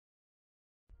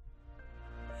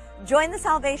Join the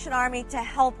Salvation Army to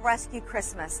help rescue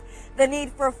Christmas. The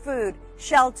need for food,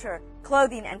 shelter,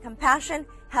 clothing, and compassion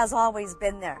has always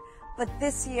been there. But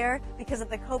this year, because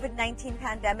of the COVID-19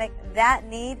 pandemic, that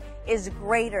need is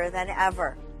greater than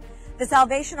ever. The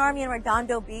Salvation Army in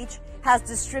Redondo Beach has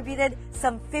distributed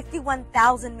some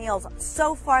 51,000 meals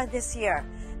so far this year.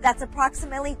 That's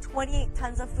approximately 28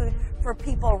 tons of food for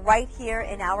people right here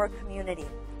in our community.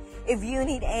 If you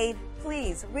need aid,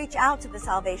 please reach out to the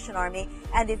Salvation Army.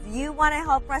 And if you want to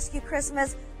help rescue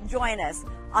Christmas, join us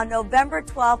on November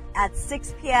 12th at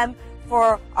 6 p.m.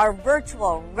 for our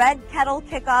virtual Red Kettle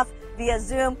Kickoff via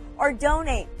Zoom, or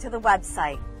donate to the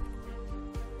website.